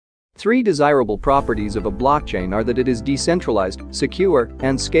Three desirable properties of a blockchain are that it is decentralized, secure,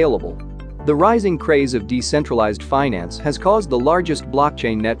 and scalable. The rising craze of decentralized finance has caused the largest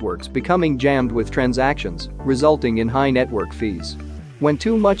blockchain networks becoming jammed with transactions, resulting in high network fees. When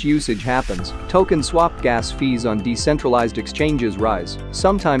too much usage happens, token swap gas fees on decentralized exchanges rise,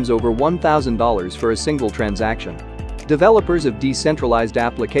 sometimes over $1,000 for a single transaction. Developers of decentralized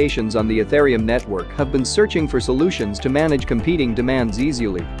applications on the Ethereum network have been searching for solutions to manage competing demands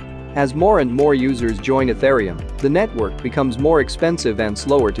easily. As more and more users join Ethereum, the network becomes more expensive and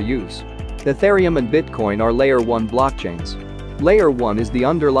slower to use. Ethereum and Bitcoin are Layer 1 blockchains. Layer 1 is the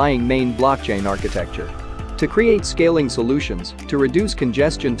underlying main blockchain architecture. To create scaling solutions, to reduce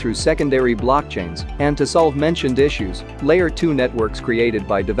congestion through secondary blockchains, and to solve mentioned issues, Layer 2 networks created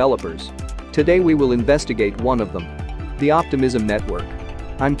by developers. Today we will investigate one of them. The Optimism network.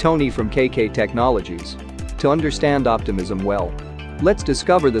 I'm Tony from KK Technologies. To understand Optimism well, let's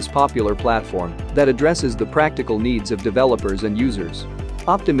discover this popular platform that addresses the practical needs of developers and users.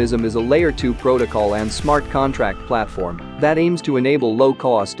 Optimism is a Layer 2 protocol and smart contract platform that aims to enable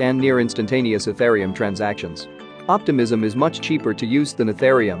low-cost and near-instantaneous Ethereum transactions. Optimism is much cheaper to use than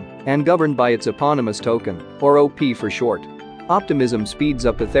Ethereum and governed by its eponymous token, or OP for short. Optimism speeds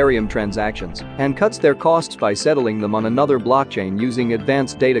up Ethereum transactions and cuts their costs by settling them on another blockchain using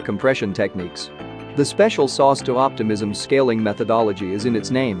advanced data compression techniques. The special sauce to Optimism's scaling methodology is in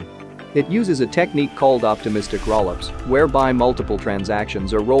its name. It uses a technique called optimistic rollups, whereby multiple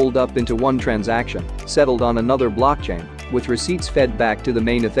transactions are rolled up into one transaction, settled on another blockchain, with receipts fed back to the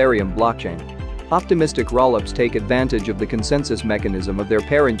main Ethereum blockchain. Optimistic rollups take advantage of the consensus mechanism of their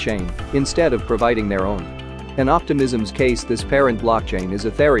parent chain instead of providing their own. In Optimism's case, this parent blockchain is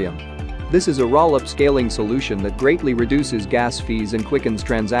Ethereum. This is a rollup scaling solution that greatly reduces gas fees and quickens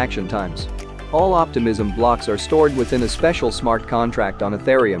transaction times. All Optimism blocks are stored within a special smart contract on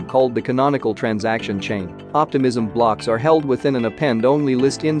Ethereum called the Canonical transaction chain. Optimism blocks are held within an append-only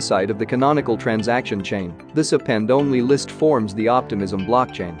list inside of the Canonical transaction chain. This append-only list forms the Optimism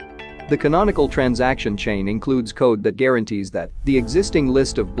blockchain. The Canonical transaction chain includes code that guarantees that the existing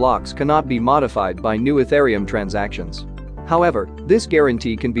list of blocks cannot be modified by new Ethereum transactions. However, this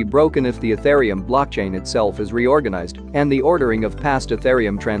guarantee can be broken if the Ethereum blockchain itself is reorganized and the ordering of past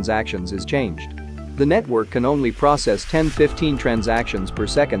Ethereum transactions is changed. The network can only process 10-15 transactions per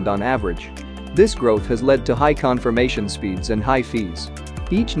second on average. This growth has led to high confirmation speeds and high fees.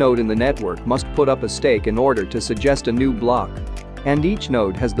 Each node in the network must put up a stake in order to suggest a new block. And each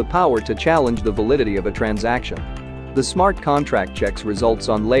node has the power to challenge the validity of a transaction. The smart contract checks results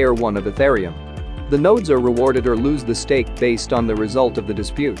on Layer 1 of Ethereum. The nodes are rewarded or lose the stake based on the result of the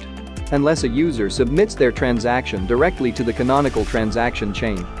dispute. Unless a user submits their transaction directly to the Canonical transaction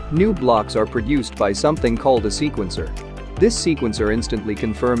chain, new blocks are produced by something called a sequencer. This sequencer instantly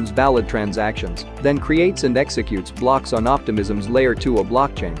confirms valid transactions, then creates and executes blocks on Optimism's Layer 2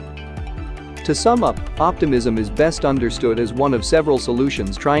 blockchain. To sum up, Optimism is best understood as one of several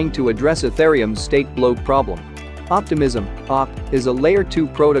solutions trying to address Ethereum's stake bloat problem. Optimism, OP, is a Layer 2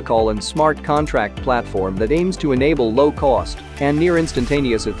 protocol and smart contract platform that aims to enable low-cost and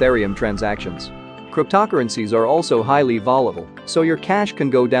near-instantaneous Ethereum transactions. Cryptocurrencies are also highly volatile, so your cash can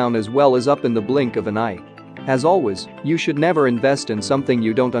go down as well as up in the blink of an eye. As always, you should never invest in something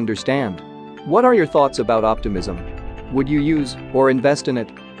you don't understand. What are your thoughts about Optimism? Would you use or invest in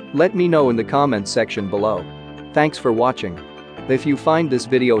it? Let me know in the comments section below. Thanks for watching. If you find this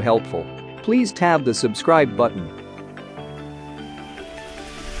video helpful, please tap the subscribe button